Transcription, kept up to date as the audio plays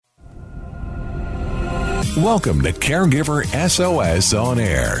Welcome to Caregiver SOS On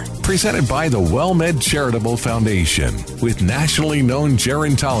Air, presented by the WellMed Charitable Foundation, with nationally known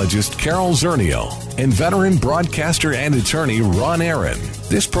gerontologist Carol Zernial and veteran broadcaster and attorney Ron Aaron.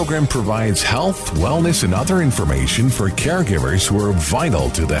 This program provides health, wellness, and other information for caregivers who are vital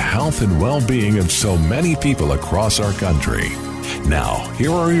to the health and well-being of so many people across our country. Now,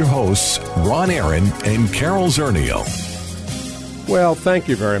 here are your hosts, Ron Aaron and Carol Zernial. Well, thank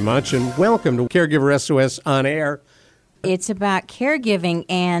you very much, and welcome to Caregiver SOS On Air. It's about caregiving,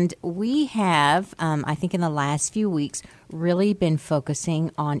 and we have, I think in the last few weeks, really been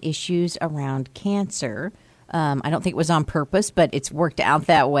focusing on issues around cancer. I don't think it was on purpose, but it's worked out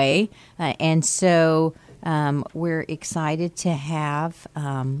that way. And so we're excited to have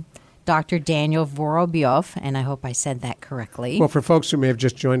Dr. Daniel Vorobyov, and I hope I said that correctly. Well, for folks who may have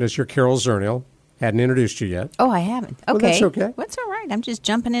just joined us, you're Carol Zernial. Hadn't introduced you yet. Oh, I haven't. Okay. Well, that's okay. That's all right. I'm just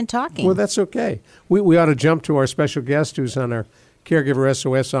jumping in talking. Well, that's okay. We ought to jump to our special guest who's on our Caregiver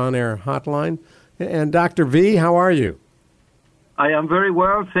SOS On Air hotline. And Dr. V, how are you? I am very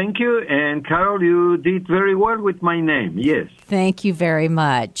well, thank you. And Carol, you did very well with my name, yes. Thank you very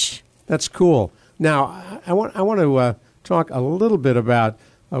much. That's cool. Now, I want to talk a little bit about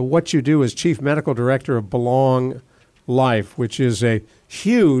what you do as Chief Medical Director of Belong Life, which is a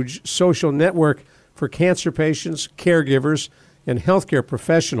huge social network for cancer patients, caregivers, and healthcare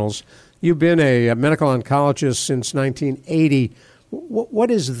professionals. You've been a medical oncologist since 1980. What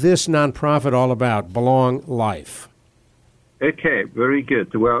is this nonprofit all about, Belong Life? Okay, very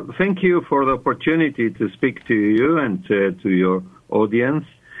good. Well, thank you for the opportunity to speak to you and to your audience,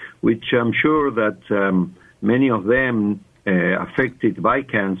 which I'm sure that many of them affected by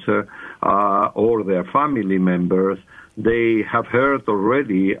cancer or their family members, they have heard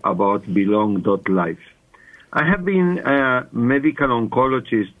already about Belong.Life. I have been a medical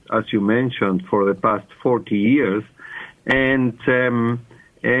oncologist, as you mentioned, for the past 40 years, and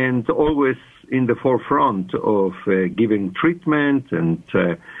always in the forefront of giving treatment and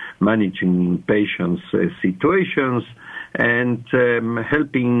managing patients' situations and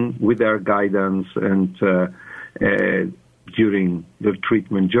helping with their guidance and during their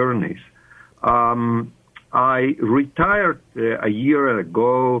treatment journeys. I retired a year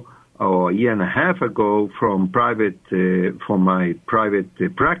ago or a year and a half ago from my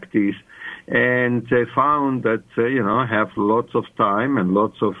private practice, and found that I have lots of time and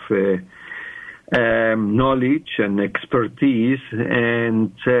lots of knowledge and expertise,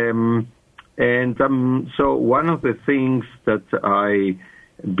 and so one of the things that I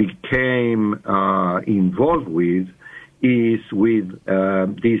became involved with is with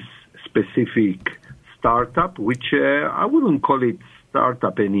this specific startup, which I wouldn't call it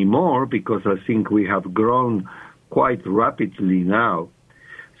startup anymore because I think we have grown quite rapidly now.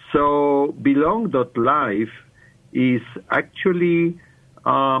 So Belong.Life is actually,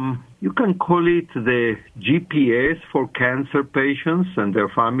 you can call it the GPS for cancer patients and their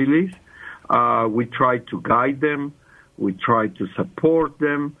families. We try to guide them. We try to support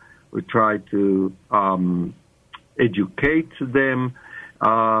them. We try to educate them.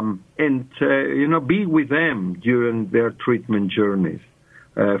 And be with them during their treatment journeys,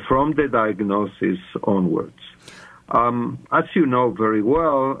 from the diagnosis onwards. As you know very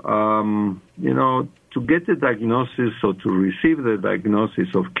well, to get the diagnosis or to receive the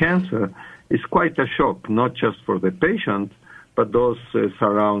diagnosis of cancer is quite a shock, not just for the patient, but those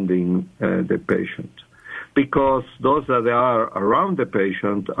surrounding the patient. Because those that are around the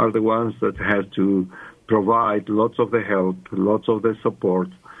patient are the ones that have to provide lots of the help, lots of the support,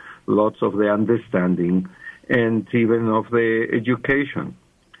 lots of the understanding, and even of the education.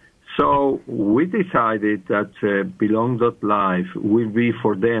 So we decided that Belong.Life will be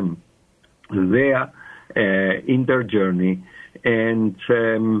for them there in their journey, and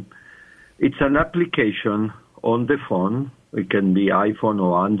it's an application on the phone. It can be iPhone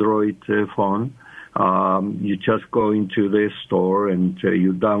or Android phone. You just go into the store and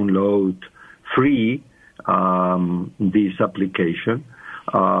you download free this application.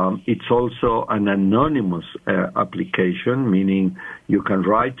 It's also an anonymous application, meaning you can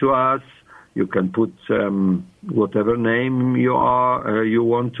write to us, you can put whatever name you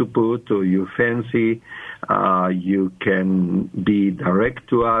want to put or you fancy. You can be direct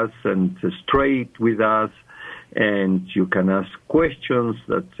to us and straight with us, and you can ask questions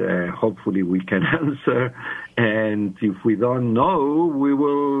that hopefully we can answer. And if we don't know, we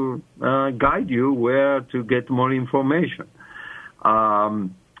will guide you where to get more information.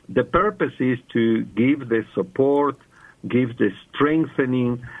 The purpose is to give the support, give the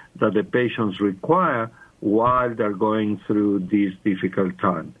strengthening that the patients require while they're going through this difficult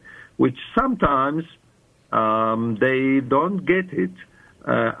time, which sometimes they don't get it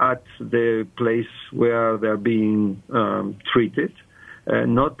at the place where they're being treated.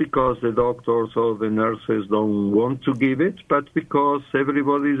 Not because the doctors or the nurses don't want to give it, but because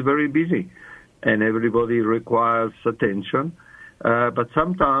everybody is very busy and everybody requires attention. But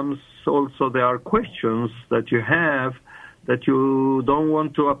sometimes also there are questions that you have that you don't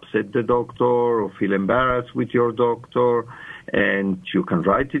want to upset the doctor or feel embarrassed with your doctor, and you can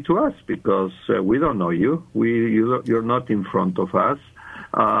write it to us because we don't know you. You're not in front of us.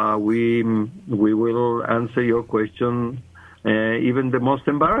 We will answer your question, even the most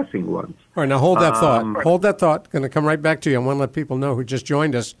embarrassing ones. All right, now hold that thought. Hold that thought. Going to come right back to you. I want to let people know who just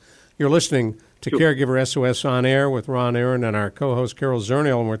joined us. You're listening to Caregiver SOS On Air with Ron Aaron and our co-host Carol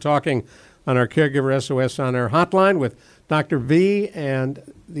Zernial, and we're talking on our Caregiver SOS On Air hotline with Dr. V, and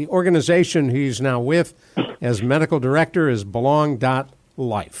the organization he's now with as medical director is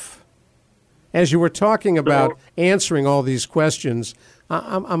Belong.Life. As you were talking about answering all these questions,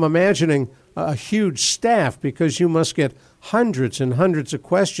 I'm imagining a huge staff because you must get hundreds and hundreds of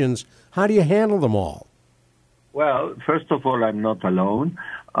questions. How do you handle them all? Well, first of all, I'm not alone.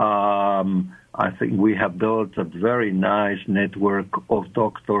 I think we have built a very nice network of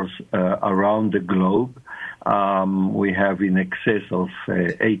doctors around the globe. We have in excess of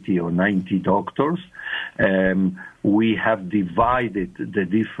 80 or 90 doctors. We have divided the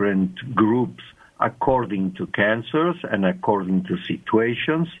different groups according to cancers and according to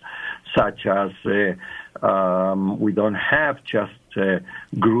situations, such as we don't have just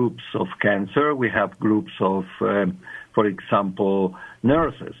groups of cancer. We have groups of, for example,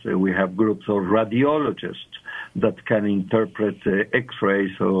 nurses. We have groups of radiologists that can interpret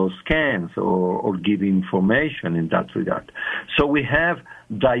X-rays or scans or give information in that regard. So we have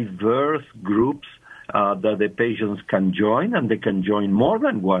diverse groups that the patients can join, and they can join more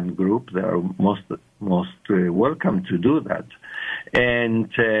than one group. They are most welcome to do that.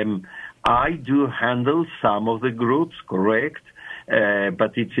 And I do handle some of the groups, correct,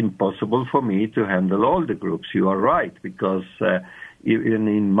 but it's impossible for me to handle all the groups. You are right, because even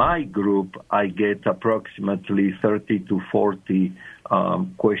in my group, I get approximately 30 to 40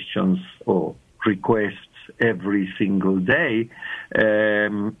 questions or requests every single day.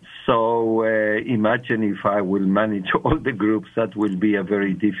 So imagine if I will manage all the groups, that will be a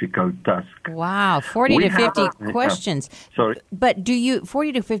very difficult task. Wow, 40 to 50 questions. Sorry. But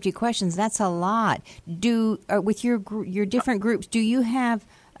 40 to 50 questions, that's a lot. With your different groups, do you have,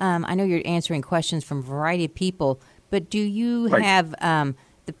 I know you're answering questions from a variety of people, but do you have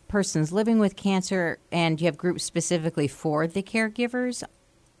the persons living with cancer, and do you have groups specifically for the caregivers?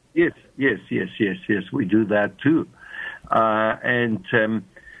 Yes, we do that too. And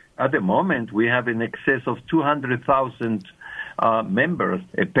at the moment, we have in excess of 200,000 members,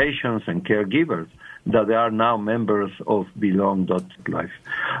 patients and caregivers, that are now members of Belong.Life.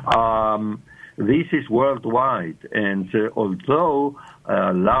 This is worldwide, and although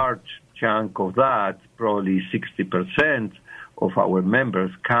a large chunk of that, probably 60% of our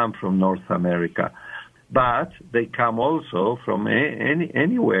members, come from North America, but they come also from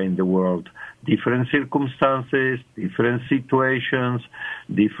anywhere in the world. Different circumstances, different situations,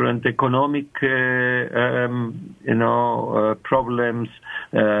 different economic, problems,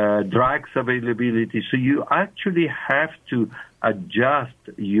 drugs availability. So you actually have to adjust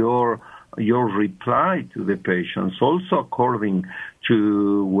your reply to the patients also according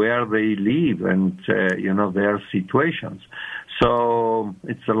to where they live and their situations. So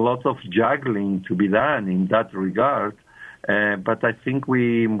it's a lot of juggling to be done in that regard, but I think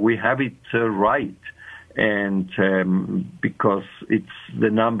we have it right, and because the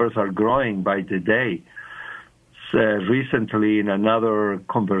numbers are growing by the day. Recently, in another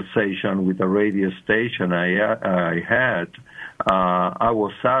conversation with a radio station I had, I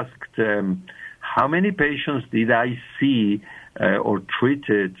was asked how many patients did I see or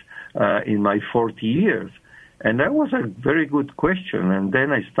treated in my 40 years. And that was a very good question. And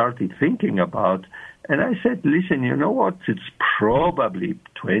then I started thinking about, and I said, listen, you know what? It's probably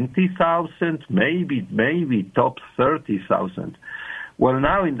 20,000, maybe top 30,000. Well,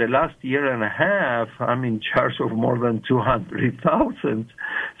 now in the last year and a half, I'm in charge of more than 200,000.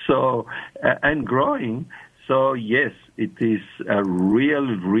 So, and growing. So yes, it is a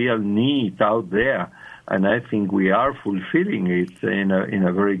real need out there. And I think we are fulfilling it in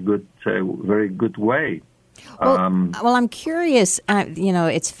a very good way. Well, I'm curious.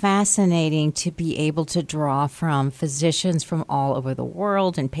 It's fascinating to be able to draw from physicians from all over the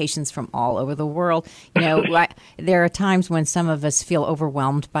world and patients from all over the world. There are times when some of us feel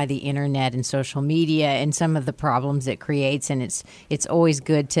overwhelmed by the internet and social media and some of the problems it creates, and it's always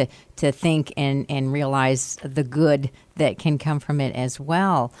good to think and realize the good that can come from it as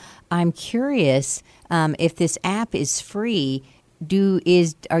well. I'm curious if this app is free.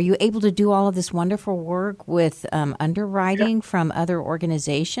 Are you able to do all of this wonderful work with underwriting from other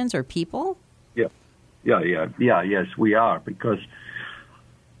organizations or people? Yes, we are, because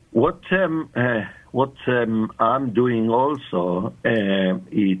what I'm doing also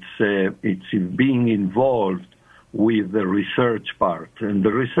it's being involved with the research part, and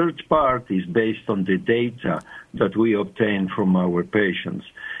the research part is based on the data that we obtain from our patients.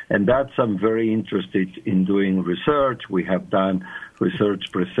 And that's, I'm very interested in doing research. We have done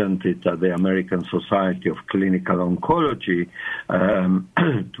research presented at the American Society of Clinical Oncology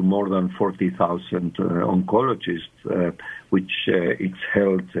to more than 40,000 oncologists, which it's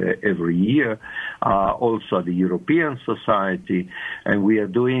held every year. Also at the European Society, and we are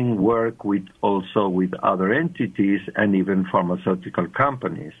doing work also with other entities and even pharmaceutical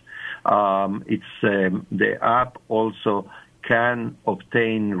companies. The app also can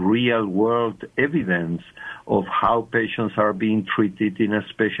obtain real-world evidence of how patients are being treated in a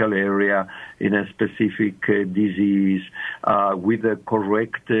special area, in a specific disease, with the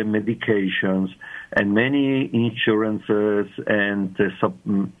correct medications. And many insurances and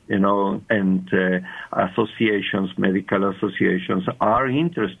associations, medical associations, are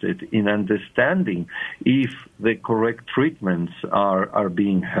interested in understanding if the correct treatments are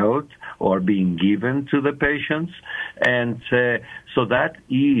being held or being given to the patients. And so that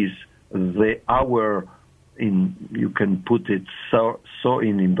is you can put it so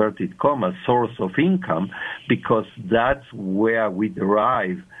in inverted commas, source of income, because that's where we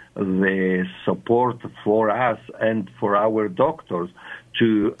derive the support for us and for our doctors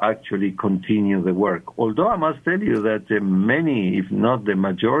to actually continue the work. Although I must tell you that many, if not the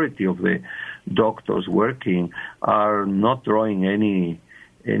majority of the doctors working, are not drawing any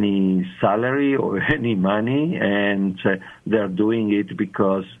salary or any money, and they're doing it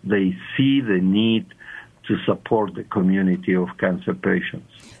because they see the need to support the community of cancer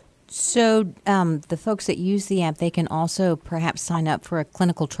patients. So the folks that use the app, they can also perhaps sign up for a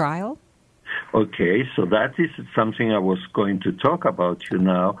clinical trial? Okay, so that is something I was going to talk about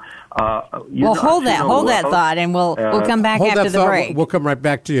now. Hold that thought, and we'll come back after the break. We'll come right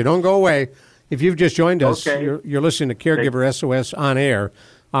back to you. Don't go away. If you've just joined us, you're listening to Caregiver SOS On Air.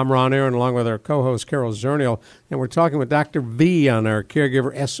 I'm Ron Aaron, along with our co-host Carol Zernial, and we're talking with Dr. V on our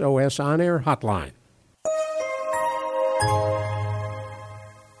Caregiver SOS On Air hotline.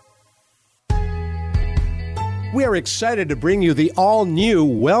 We are excited to bring you the all-new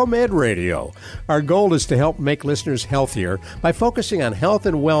WellMed Radio. Our goal is to help make listeners healthier by focusing on health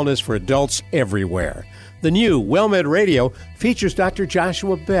and wellness for adults everywhere. The new WellMed Radio features Dr.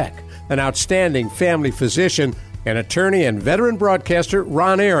 Joshua Beck, an outstanding family physician, and attorney and veteran broadcaster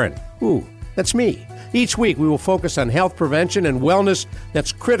Ron Aaron. Ooh, that's me. Each week we will focus on health prevention and wellness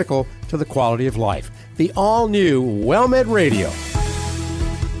that's critical to the quality of life. The all-new WellMed Radio.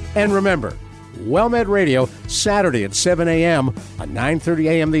 And remember, WellMed Radio, Saturday at 7 a.m. on 9:30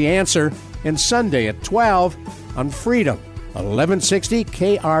 a.m. The Answer, and Sunday at 12 on Freedom, 1160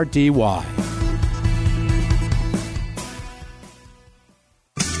 KRDY.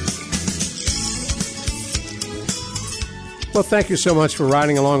 Well, thank you so much for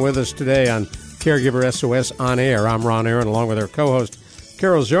riding along with us today on Caregiver SOS On Air. I'm Ron Aaron, along with our co-host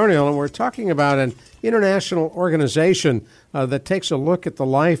Carol Zernial, and we're talking about an international organization that takes a look at the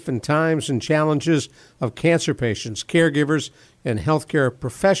life and times and challenges of cancer patients, caregivers, and healthcare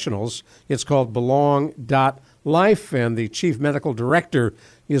professionals. It's called Belong.Life, and the Chief Medical Director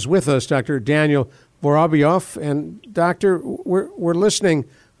is with us, Dr. Daniel Vorobyoff. And, Doctor, we're listening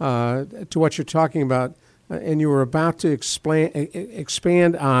to what you're talking about, and you were about to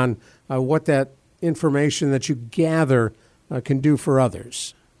expand on what that information that you gather can do for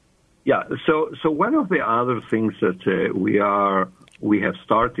others. Yeah, so one of the other things that we have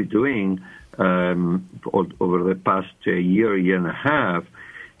started doing over the past year and a half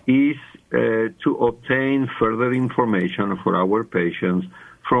is to obtain further information for our patients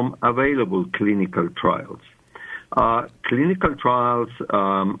from available clinical trials. Clinical trials,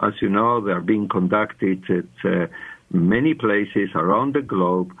 as you know, they are being conducted at many places around the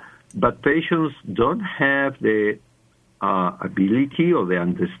globe, but patients don't have the ability or the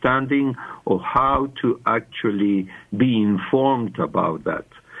understanding of how to actually be informed about that.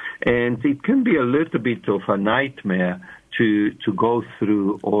 And it can be a little bit of a nightmare to go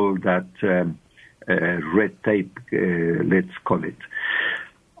through all that red tape, let's call it.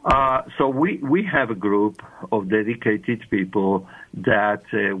 So we have a group of dedicated people that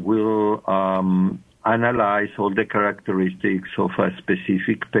will analyze all the characteristics of a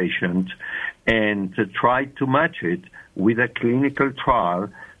specific patient and try to match it with a clinical trial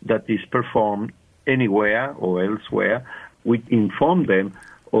that is performed anywhere or elsewhere. We inform them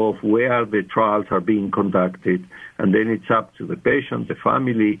of where the trials are being conducted, and then it's up to the patient, the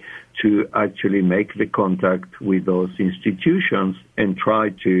family, to actually make the contact with those institutions and try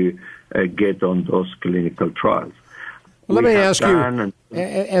to get on those clinical trials. Well, let me ask you,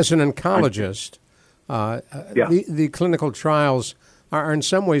 as an oncologist, the clinical trials are in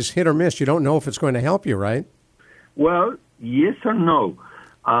some ways hit or miss. You don't know if it's going to help you, right? Well, yes or no.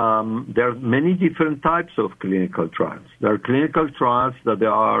 There are many different types of clinical trials. There are clinical trials that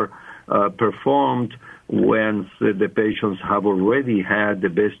are performed when the patients have already had the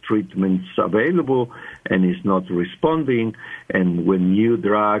best treatments available and is not responding, and when new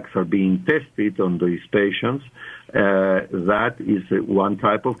drugs are being tested on these patients. That is one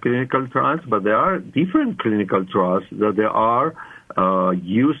type of clinical trials, but there are different clinical trials that they are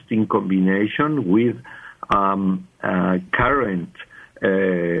used in combination with current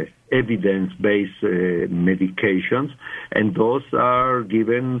evidence-based medications, and those are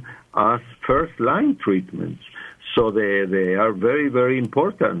given as first-line treatments. So they are very, very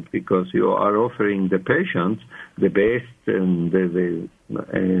important because you are offering the patients the best and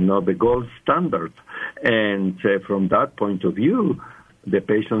the gold standard. And from that point of view, the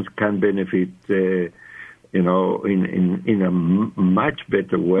patients can benefit, in a much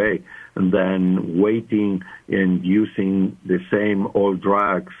better way than waiting and using the same old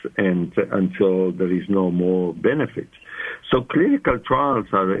drugs and until there is no more benefit. So clinical trials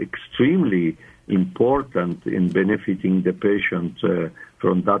are extremely important in benefiting the patient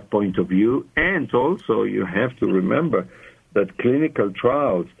from that point of view. And also you have to remember that clinical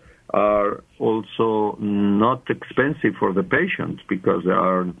trials are also not expensive for the patient because there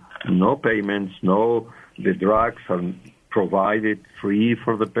are no payments, the drugs are provided free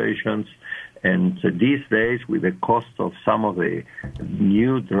for the patients. And these days, with the cost of some of the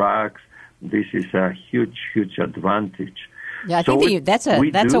new drugs, this is a huge, huge advantage. Yeah, I think that's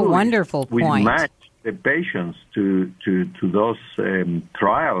a wonderful point. We match the patients to those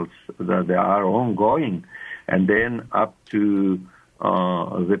trials that they are ongoing, and then up to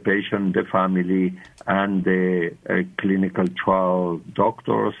the patient, the family, and the clinical trial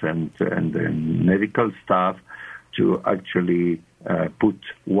doctors and the medical staff to actually put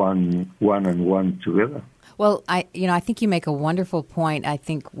one and one together. Well, I think you make a wonderful point. I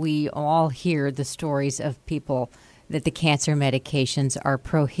think we all hear the stories of people that the cancer medications are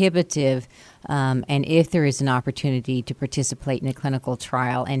prohibitive, and if there is an opportunity to participate in a clinical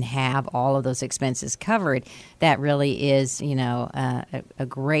trial and have all of those expenses covered, that really is, a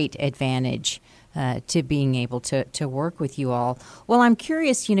great advantage to being able to work with you all. Well, I'm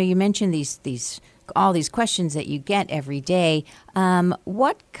curious. You mentioned all these questions that you get every day.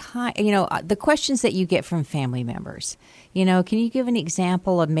 What kind? The questions that you get from family members. Can you give an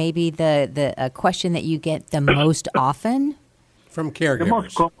example of maybe the question that you get the most often from caregivers? The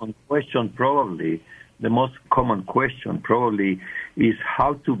most common question probably is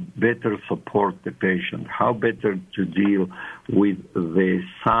how to better support the patient, how better to deal with the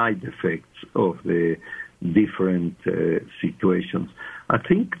side effects of the different situations. I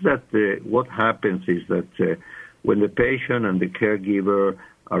think that what happens is that when the patient and the caregiver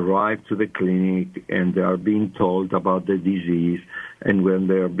arrive to the clinic and they are being told about the disease, and when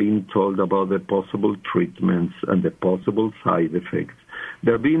they are being told about the possible treatments and the possible side effects,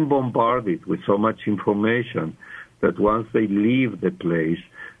 they're being bombarded with so much information that once they leave the place,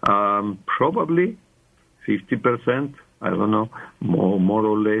 probably 50%, I don't know, more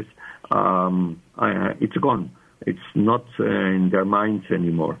or less, it's gone. It's not in their minds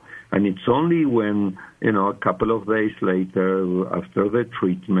anymore. And it's only when, a couple of days later, after the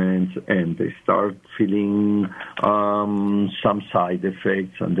treatments, and they start feeling some side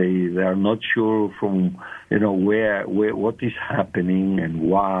effects, and they are not sure from, where what is happening and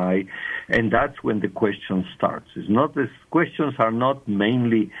why. And that's when the question starts. The questions are not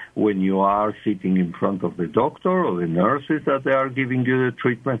mainly when you are sitting in front of the doctor or the nurses that they are giving you the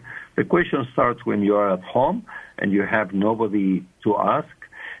treatment. The question starts when you are at home and you have nobody to ask,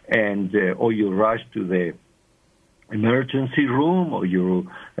 and or you rush to the emergency room, or you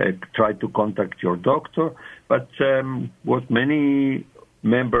try to contact your doctor. But what many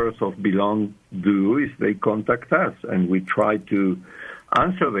members of Belong do is they contact us, and we try to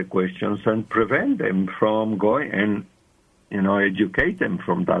answer the questions and prevent them from going and educate them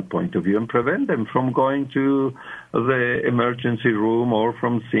from that point of view and prevent them from going to the emergency room or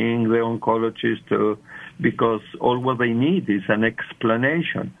from seeing the oncologist because all what they need is an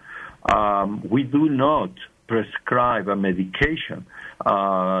explanation. We do not prescribe a medication.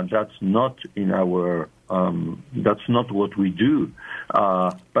 That's not in our. That's not what we do.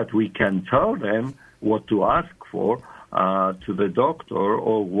 But we can tell them what to ask for to the doctor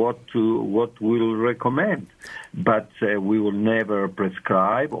or what we'll recommend. But we will never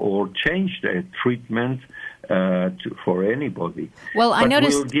prescribe or change the treatment for anybody. Well, I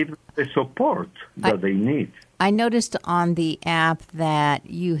noticed we'll give the support that they need. I noticed on the app that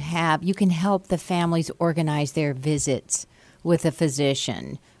you can help the families organize their visits with a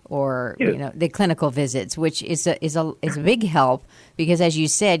physician or the clinical visits, which is a big help because, as you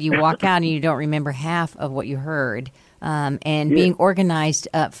said, you walk out and you don't remember half of what you heard, and being organized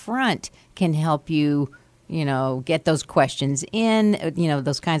up front can help you. Get those questions in.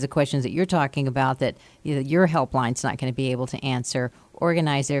 Those kinds of questions that you're talking about that your helpline's not going to be able to answer.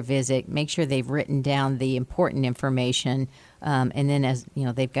 Organize their visit, make sure they've written down the important information, and then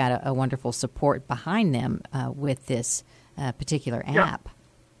they've got a wonderful support behind them with this particular app.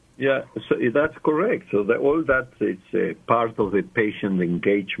 Yeah, so that's correct. So all that it's part of the patient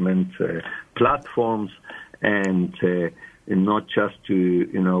engagement platforms, and not just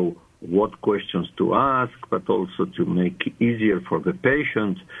to what questions to ask, but also to make it easier for the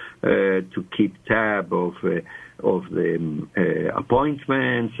patient to keep tab of the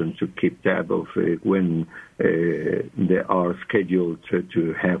appointments and to keep tab of when they are scheduled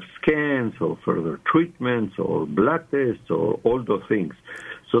to have scans or further treatments or blood tests or all those things.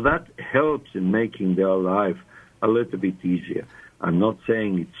 So that helps in making their life a little bit easier. I'm not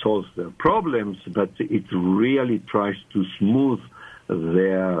saying it solves their problems, but it really tries to smooth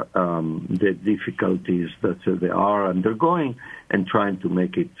the difficulties that they are undergoing and trying to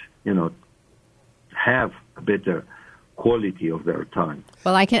make it, have a better quality of their time.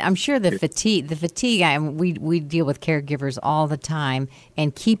 Well, I'm sure the fatigue. We deal with caregivers all the time,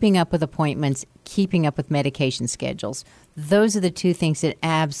 and keeping up with appointments, keeping up with medication schedules. Those are the two things that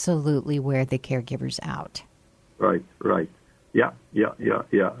absolutely wear the caregivers out. Right. Yeah.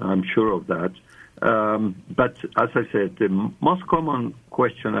 I'm sure of that. But as I said, the most common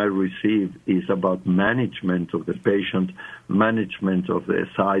question I receive is about management of the patient, management of the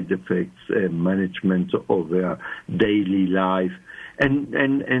side effects, management of their daily life, and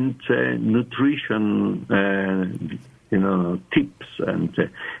nutrition, tips and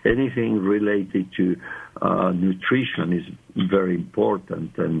anything related to nutrition is very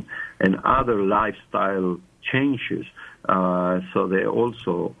important, and other lifestyle changes. So they're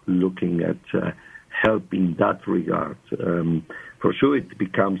also looking at help in that regard. For sure, it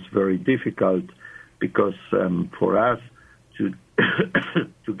becomes very difficult because for us to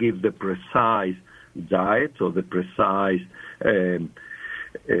to give the precise diet or the precise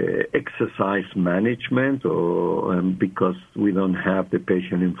exercise management, or because we don't have the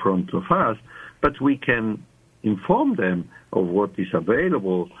patient in front of us, but we can inform them of what is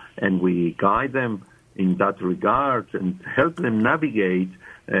available, and we guide them in that regard and help them navigate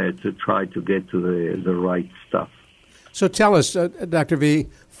to try to get to the right stuff. So tell us, Dr. V,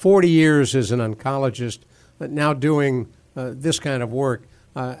 40 years as an oncologist, now doing this kind of work,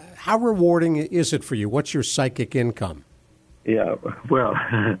 how rewarding is it for you? What's your psychic income? Yeah, well,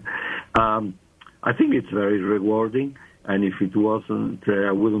 I think it's very rewarding, and if it wasn't,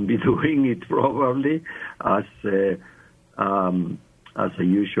 I wouldn't be doing it probably. As I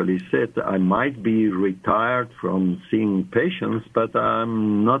usually said, I might be retired from seeing patients, but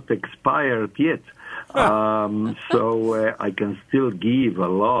I'm not expired yet. So I can still give a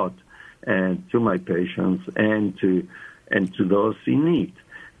lot to my patients and to those in need.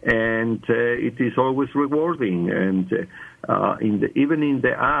 And it is always rewarding. And even in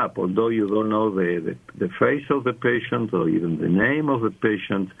the app, although you don't know the face of the patient or even the name of the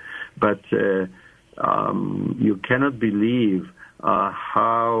patient, but you cannot believe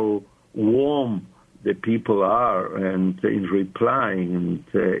how warm the people are, and in replying and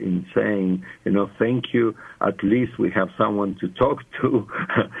in saying, thank you, at least we have someone to talk to,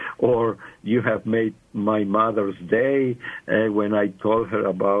 or you have made my mother's day when I told her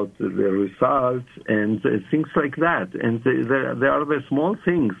about the results, and things like that. And there are the small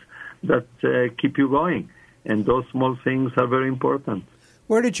things that keep you going, and those small things are very important.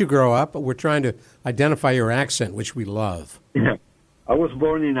 Where did you grow up? We're trying to identify your accent, which we love. Yeah. I was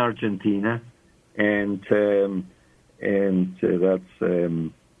born in Argentina, and that's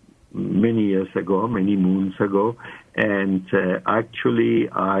many years ago, many moons ago, And actually,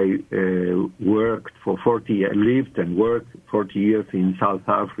 I lived and worked 40 years in South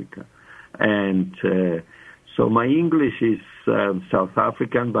Africa. And so my English is South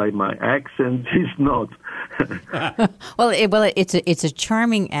African, but my accent is not. It's a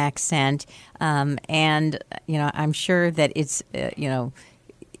charming accent, and I'm sure that it's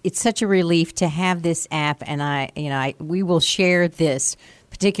it's such a relief to have this app, and we will share this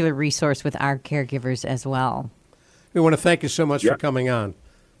particular resource with our caregivers as well. We want to thank you so much for coming on.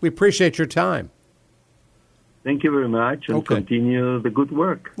 We appreciate your time. Thank you very much, and continue the good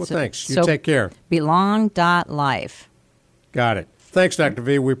work. Well, thanks. You take care. Belong.life. Got it. Thanks, Dr.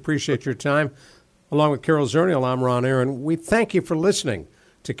 V. We appreciate your time. Along with Carol Zernial, I'm Ron Aaron. We thank you for listening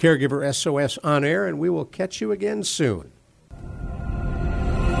to Caregiver SOS On Air, and we will catch you again soon.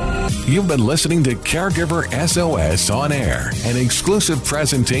 You've been listening to Caregiver SOS On Air, an exclusive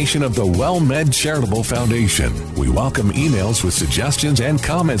presentation of the WellMed Charitable Foundation. We welcome emails with suggestions and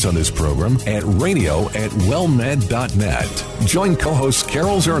comments on this program at radio@wellmed.net. Join co-hosts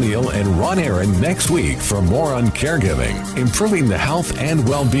Carol Zernial and Ron Aaron next week for more on caregiving, improving the health and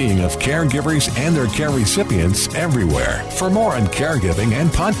well-being of caregivers and their care recipients everywhere. For more on caregiving and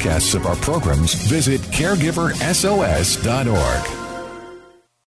podcasts of our programs, visit caregiversos.org.